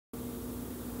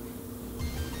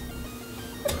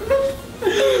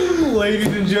Ladies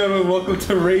and gentlemen, welcome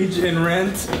to Rage and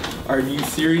Rant, our new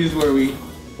series where we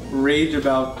rage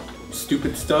about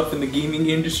stupid stuff in the gaming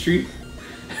industry.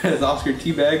 As Oscar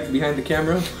teabags behind the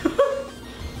camera.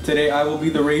 Today I will be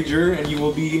the rager and you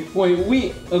will be...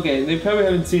 Okay, they probably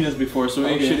haven't seen us before, so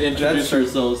we should introduce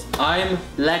ourselves. I'm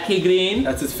Lucky Green.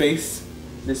 That's his face.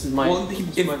 This is my,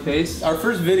 my face. Our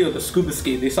first video, the scuba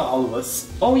skate, they saw all of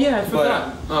us. Oh yeah, I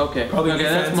forgot. Okay. Probably okay,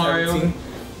 that's Mario.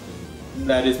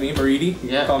 That is me, Maridi.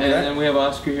 Yeah, and then we have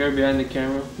Oscar here behind the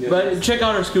camera. Yeah. But check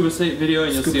out our scuba skate video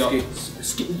and you'll see all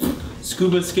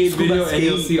scuba skate video and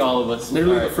you'll see all of us.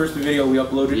 Literally the first video we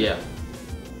uploaded. Yeah.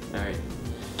 Alright.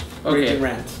 Okay. Rage and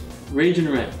Rant. Rage and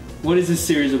Rant. What is this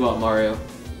series about, Mario?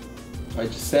 I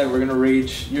just said we're gonna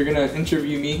rage. You're gonna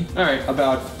interview me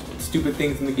about stupid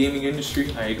things in the gaming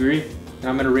industry. I agree. And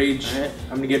I'm gonna rage.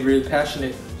 I'm gonna get really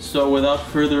passionate. So without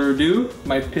further ado,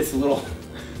 might piss a little.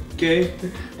 Okay.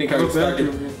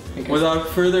 Without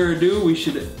further ado, we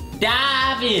should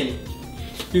dive in.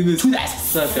 Do this.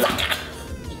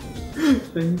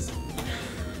 Thanks.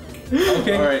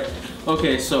 Okay. All right.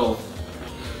 Okay. So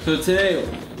today.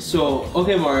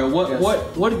 Okay, Mario.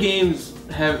 What games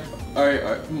are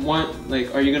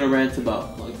you gonna rant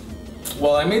about? Like.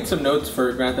 Well, I made some notes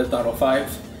for Grand Theft Auto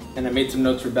 5, and I made some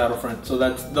notes for Battlefront. So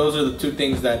those are the two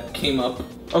things that came up.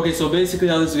 Okay, so basically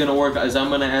how this is gonna work is I'm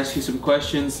gonna ask you some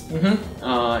questions,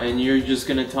 and you're just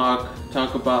gonna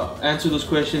answer those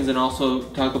questions, and also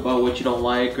talk about what you don't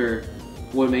like or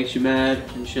what makes you mad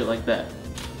and shit like that.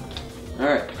 All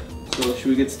right. So should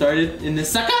we get started in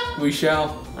this sucker? We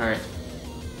shall. All right.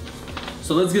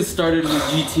 So let's get started with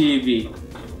GTA V.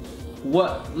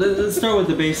 Let's start with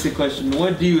the basic question.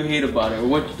 What do you hate about it, or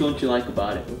what don't you like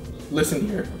about it? Listen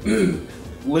here.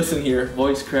 Listen here.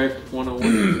 Voice crack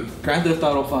 101. Grand Theft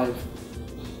Auto 5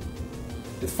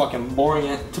 is fucking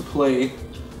boring to play.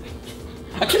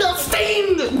 I cannot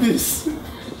stand this.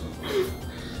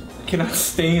 I cannot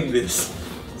stand this.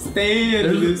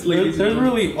 There's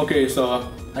really okay. So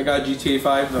I got GTA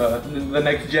 5, the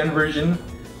next gen version.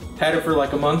 Had it for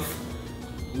like a month.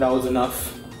 That was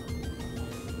enough.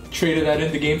 Traded that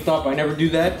into GameStop. I never do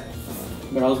that,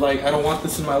 but I was like, I don't want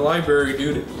this in my library,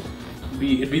 dude.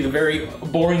 It'd be very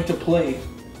boring to play.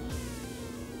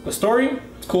 The story,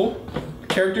 it's cool. The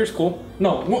character's cool.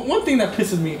 No, one thing that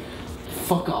pisses me,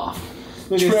 fuck off.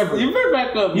 Trevor. You better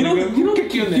back up. You know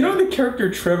the character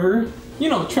Trevor? You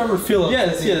know, Trevor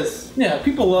Phillips. Yes. Yeah,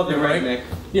 people love him, right? Nick.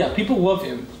 Yeah, people love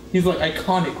him. He's like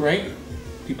iconic, right?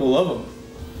 People love him.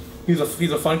 He's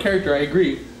a fun character, I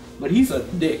agree. But he's a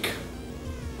dick.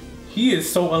 He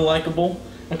is so unlikable,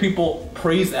 and people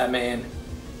praise that man.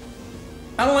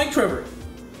 I don't like Trevor.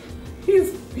 He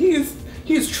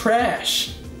is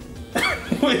trash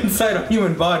inside a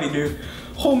human body, dude.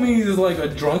 Homie is like a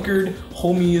drunkard.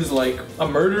 Homie is like a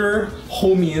murderer.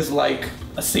 Homie is like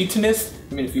a Satanist.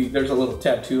 I mean, there's a little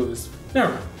tattoo of his.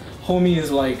 Never mind. Homie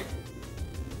is like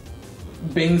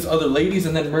bangs other ladies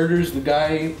and then murders the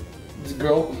guy, the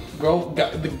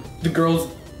girl's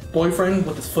boyfriend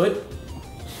with his foot.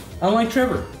 I don't like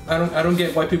Trevor. I don't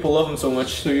get why people love him so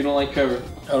much. So you don't like Trevor?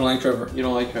 I don't like Trevor. You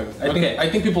don't like Trevor? I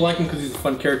think people like him because he's a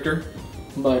fun character,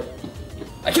 but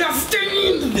I cannot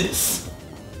stand this.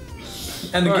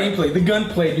 And the gameplay, the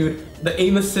gunplay, dude. The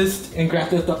aim assist in Grand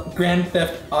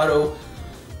Theft Auto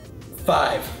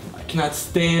 5. I cannot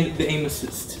stand the aim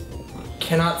assist.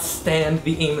 Cannot stand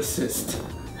the aim assist.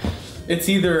 It's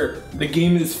either the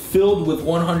game is filled with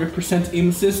 100% aim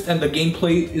assist and the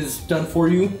gameplay is done for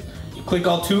you. You click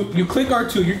R2. You click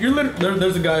R2. You're literally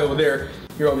there's a guy over there.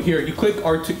 You're over here. You click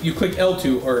R2. You click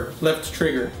L2 or left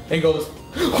trigger. And it goes.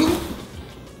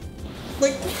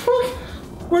 Like,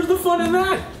 where's the fun in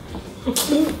that?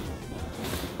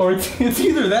 Or it's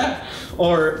either that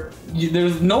or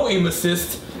there's no aim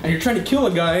assist and you're trying to kill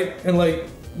a guy and like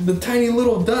the tiny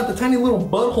little dot, the tiny little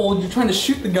butthole you're trying to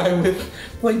shoot the guy with,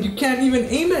 like you can't even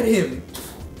aim at him.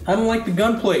 I don't like the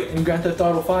gunplay in Grand Theft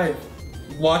Auto 5.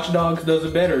 Watch Dogs does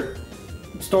it better.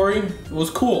 Story was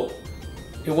cool.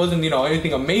 It wasn't,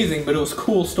 anything amazing, but it was a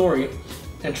cool story.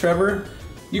 And Trevor,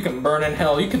 you can burn in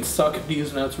hell. You can suck at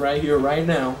these nuts right here, right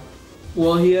now.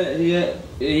 Well, he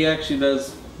actually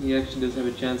does. He actually does have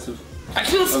a chance of. I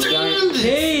can't stand this.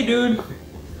 Hey, dude.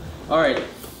 All right.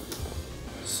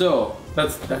 So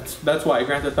that's why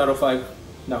Grand Theft Auto 5.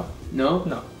 No.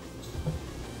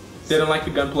 Didn't like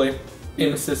the gunplay.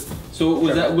 Aim assist. So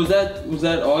was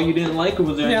that all you didn't like, or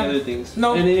was there any other things?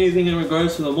 No. And anything in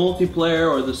regards to the multiplayer,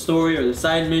 or the story, or the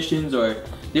side missions, or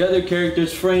the other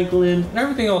characters, Franklin?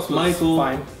 Everything else was Michael,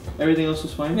 fine. Everything else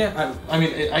was fine? Yeah, I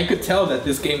mean, I could tell that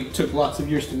this game took lots of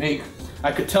years to make.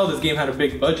 I could tell this game had a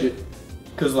big budget,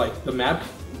 because like the map,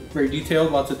 very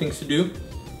detailed, lots of things to do.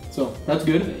 So that's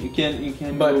good. You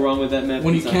can't But go wrong with that map.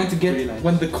 When you design. can't get, Pretty nice.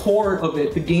 when the core of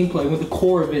it, the gameplay, when the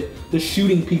core of it, the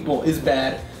shooting people is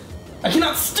bad, I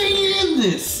cannot stand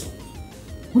this.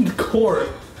 When the core,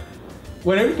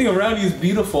 when everything around you is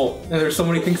beautiful and there's so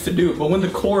many things to do, but when the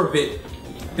core of it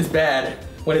is bad,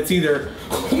 when it's either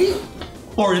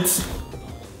or it's,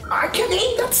 I can't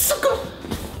aim that sucker.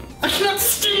 I cannot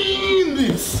stand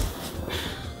this.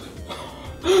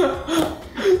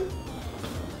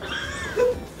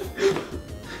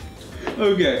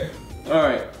 Okay, all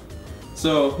right.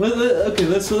 So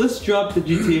let's drop the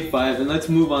GTA 5 and let's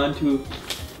move on to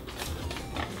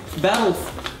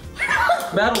Battlefield.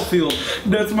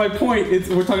 That's my point.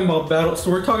 We're talking about battle. So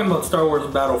we're talking about Star Wars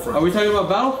Battlefront. Are we talking about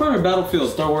Battlefront or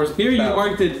Battlefield? Star Wars. Here you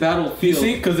marked it You Battlefield.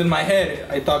 see, because in my head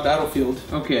I thought Battlefield.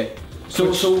 Okay.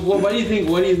 So what do you think?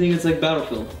 What do you think it's like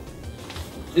Battlefield?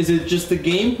 Is it just the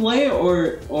gameplay,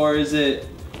 or is it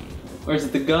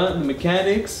the gun, the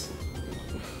mechanics?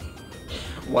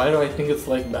 Why do I think it's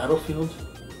like Battlefield?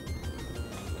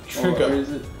 Trigger. Or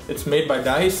is it? It's made by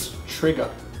DICE. Trigger.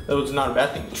 That was not a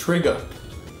bad thing. Trigger.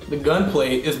 The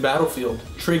gunplay is Battlefield.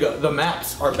 Trigger. The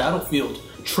maps are Battlefield.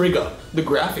 Trigger. The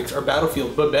graphics are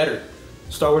Battlefield, but better.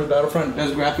 Star Wars Battlefront,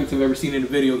 best graphics I've ever seen in a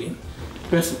video game.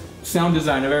 Best sound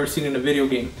design I've ever seen in a video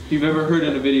game. You've ever heard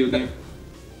in a video game?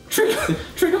 Trigger.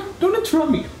 Trigger. Don't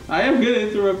interrupt me. I am gonna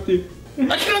interrupt you.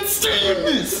 I cannot stand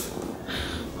this.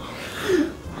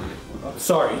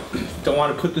 Sorry. Don't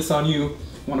want to put this on you.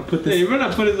 Want to put this. Hey, you better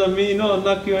not put it on me. You know I'll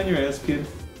knock you on your ass, kid.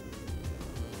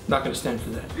 Not gonna stand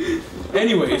for that.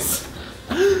 Anyways.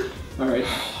 Alright.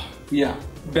 Yeah.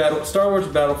 Star Wars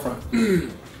Battlefront.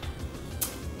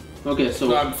 Okay,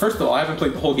 so First of all, I haven't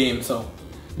played the whole game, so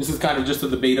this is kind of just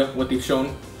the beta, what they've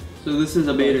shown. this is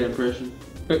a beta impression.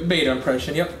 Beta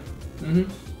impression, yep. Right.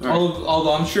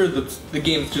 Although I'm sure the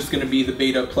game's just gonna be the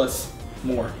beta plus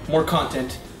more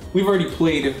content. We already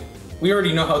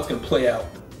know how it's gonna play out.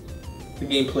 The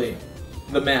gameplay,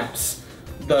 the maps,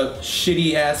 the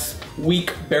shitty ass,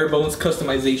 weak, bare bones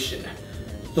customization,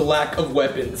 the lack of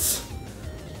weapons,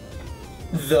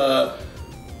 I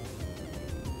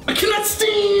cannot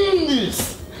stand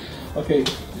this! Okay,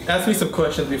 ask me some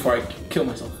questions before I kill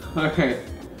myself. Okay.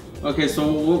 Okay,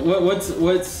 so what's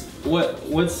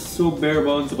so bare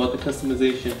bones about the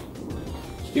customization?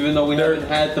 Even though we haven't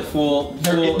had the full,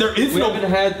 There is no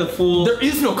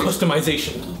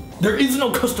customization. There is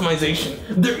no customization.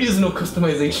 There is no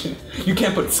customization. You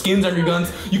can't put skins on your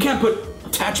guns. You can't put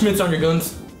attachments on your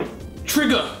guns.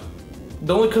 Trigger.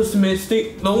 The only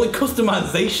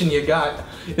customization you got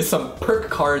is some perk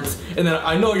cards, and then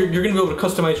I know you're gonna be able to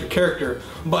customize your character,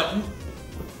 but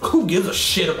who gives a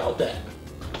shit about that?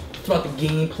 It's about the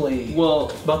gameplay. Well,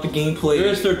 it's about the gameplay.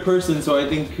 You're a third person, so I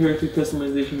think character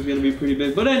customization is gonna be pretty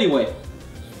big. But anyway,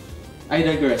 I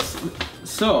digress.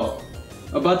 So,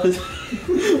 about this,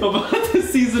 about the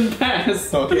season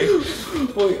pass. Okay.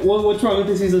 Wait, what's wrong with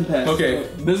the season pass? Okay,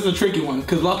 this is a tricky one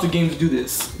because lots of games do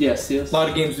this. Yes, yes. A lot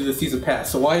of games do the season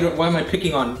pass. So why am I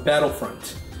picking on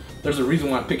Battlefront? There's a reason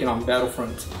why I'm picking on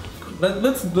Battlefront.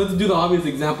 Let's do the obvious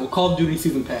example: Call of Duty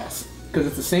season pass, because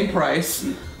it's the same price,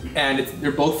 and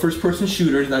they're both first-person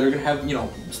shooters that are gonna have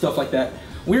stuff like that.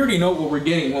 We already know what we're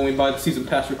getting when we buy the season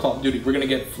pass for Call of Duty. We're gonna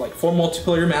get like 4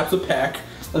 multiplayer maps a pack,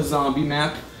 a zombie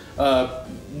map.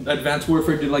 Advanced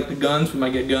Warfare did like the guns. We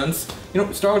might get guns.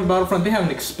 Star Wars Battlefront, they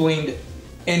haven't explained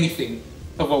anything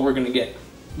of what we're gonna get.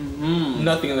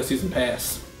 Nothing in the season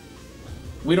pass.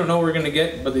 We don't know what we're gonna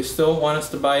get, but they still want us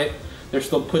to buy it. They're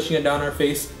still pushing it down our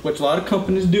face, which a lot of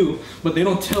companies do, but they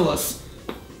don't tell us.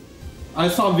 I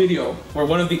saw a video where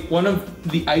one of the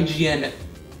IGN,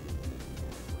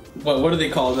 what are they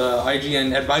called?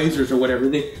 IGN advisors or whatever.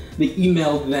 They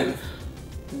emailed them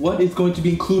what is going to be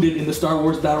included in the Star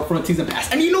Wars Battlefront season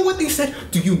pass, and you know what they said?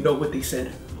 Do you know what they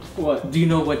said? What? Do you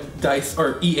know what DICE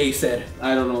or EA said?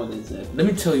 I don't know what they said. Let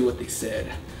me tell you what they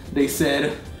said. They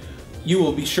said, you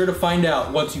will be sure to find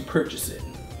out once you purchase it.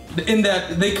 In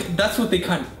that's what they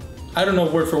kind of, I don't know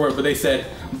word for word, but they said,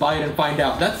 buy it and find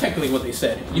out. That's technically what they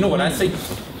said. You know what I say?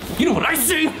 You know what I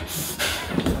say?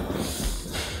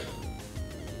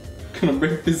 Gonna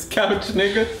break this couch,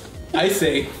 nigga. I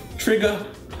say, Trigger,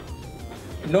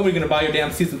 nobody's gonna buy your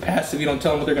damn season pass if you don't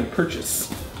tell them what they're gonna purchase.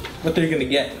 What they're gonna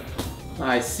get.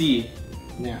 I see.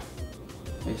 Yeah.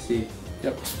 I see.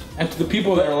 Yep. And to the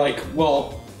people that are like,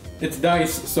 well, it's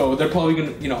DICE, so they're probably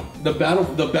gonna, the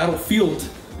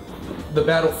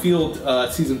Battlefield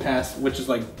season pass, which is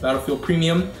like Battlefield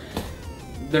Premium.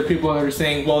 There are people that are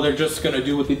saying, well, they're just gonna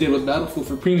do what they did with Battlefield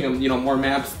for Premium, more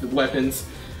maps, weapons.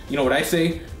 You know what I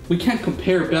say? We can't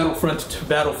compare Battlefront to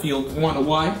Battlefield. You wanna know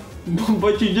why?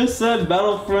 But you just said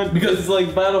Battlefront because it's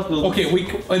like Battlefield. Okay,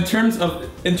 in terms of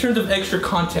extra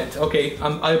content. Okay,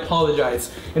 I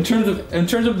apologize. In terms of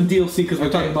the DLC, because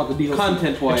we're talking about the DLC.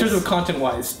 Content-wise. In terms of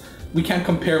content-wise, we can't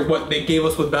compare what they gave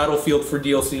us with Battlefield for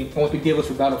DLC and what they gave us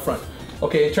for Battlefront.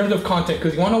 Okay, in terms of content,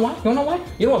 because you wanna know why? You wanna know why?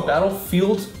 You know what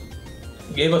Battlefield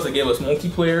gave us? It gave us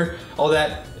multiplayer, all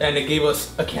that, and it gave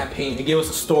us a campaign. It gave us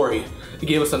a story. It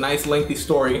gave us a nice lengthy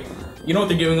story. You know what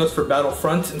they're giving us for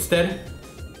Battlefront instead?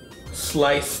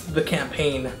 Slice the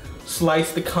campaign,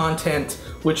 slice the content,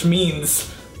 which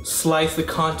means slice the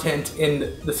content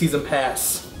in the season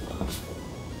pass.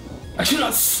 I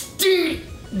cannot stand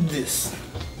this.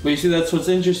 But you see, that's what's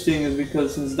interesting is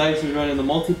because since DICE is running the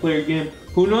multiplayer game,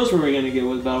 who knows what we're gonna get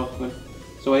with Battlefield.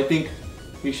 So I think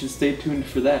you should stay tuned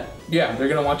for that. Yeah, they're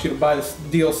gonna want you to buy this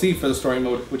DLC for the story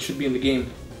mode, which should be in the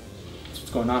game. That's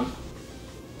what's going on.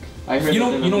 I heard you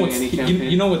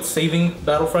know what's saving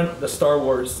Battlefront? The Star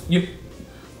Wars.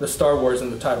 The Star Wars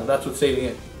in the title. That's what's saving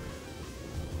it.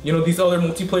 You know these other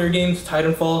multiplayer games,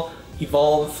 Titanfall,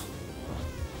 Evolve.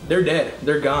 They're dead.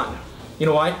 They're gone. You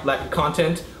know why? Lack of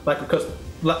content. Lack of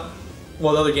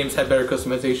well, the other games had better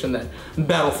customization than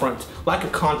Battlefront. Lack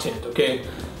of content. Okay.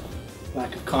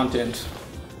 Lack of content.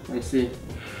 I see.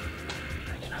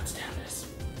 I cannot stand this.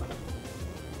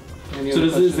 So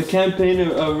is the campaign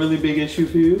a really big issue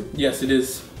for you? Yes, it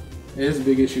is. It is a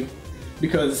big issue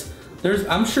because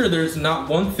I'm sure there's not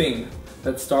one thing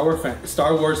that Star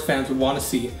Wars fans would want to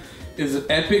see is an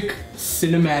epic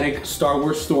cinematic Star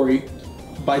Wars story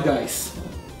by DICE.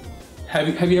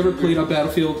 Have you ever played a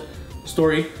Battlefield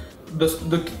story?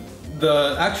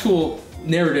 The actual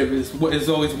narrative is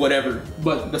always whatever,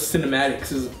 but the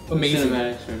cinematics is amazing.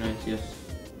 Cinematics are nice, yes.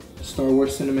 Star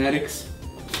Wars cinematics.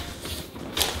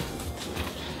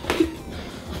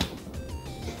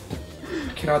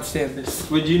 I cannot stand this.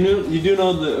 But you do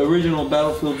know the original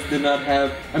Battlefields did not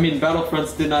have. I mean,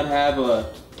 Battlefronts did not have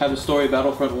a story.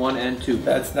 Battlefront 1 and 2.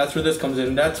 That's where this comes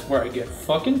in. That's where I get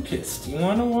fucking pissed. You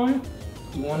wanna know why?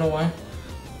 You wanna know why?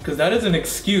 Because that is an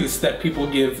excuse that people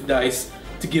give DICE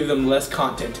to give them less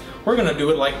content. We're gonna do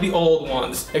it like the old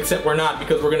ones, except we're not,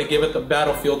 because we're gonna give it the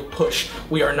Battlefield push.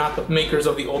 We are not the makers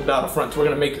of the old Battlefronts. We're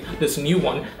gonna make this new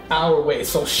one our way.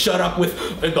 So shut up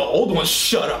with the old ones.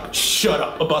 Shut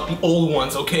up about the old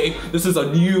ones, okay? This is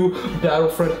a new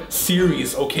Battlefront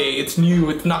series, okay? It's new.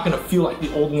 It's not gonna feel like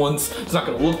the old ones. It's not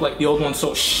gonna look like the old ones.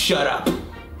 So shut up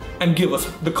and give us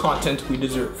the content we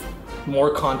deserve.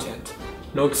 More content.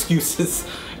 No excuses.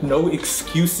 No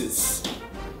excuses.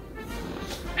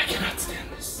 I cannot stand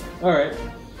this. Alright.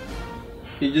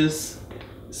 You just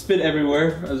spit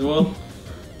everywhere as well.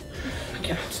 I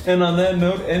cannot stand. And on that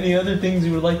note, any other things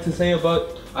you would like to say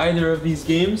about either of these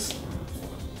games?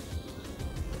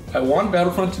 I want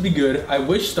Battlefront to be good. I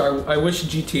wish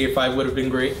GTA 5 would have been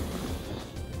great.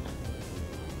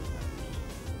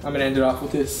 I'm gonna end it off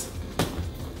with this.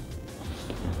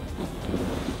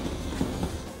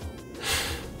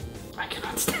 I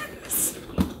cannot stand this.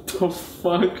 The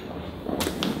fuck?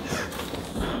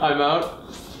 I'm out.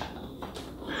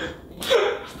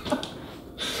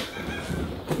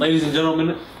 Ladies and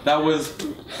gentlemen, that was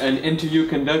an interview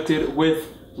conducted with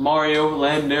Mario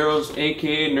Landeros,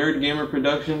 aka Nerd Gamer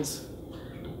Productions.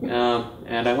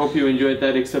 And I hope you enjoyed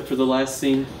that, except for the last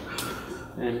scene.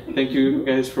 And thank you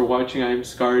guys for watching. I am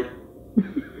scarred.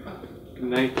 Good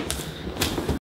night.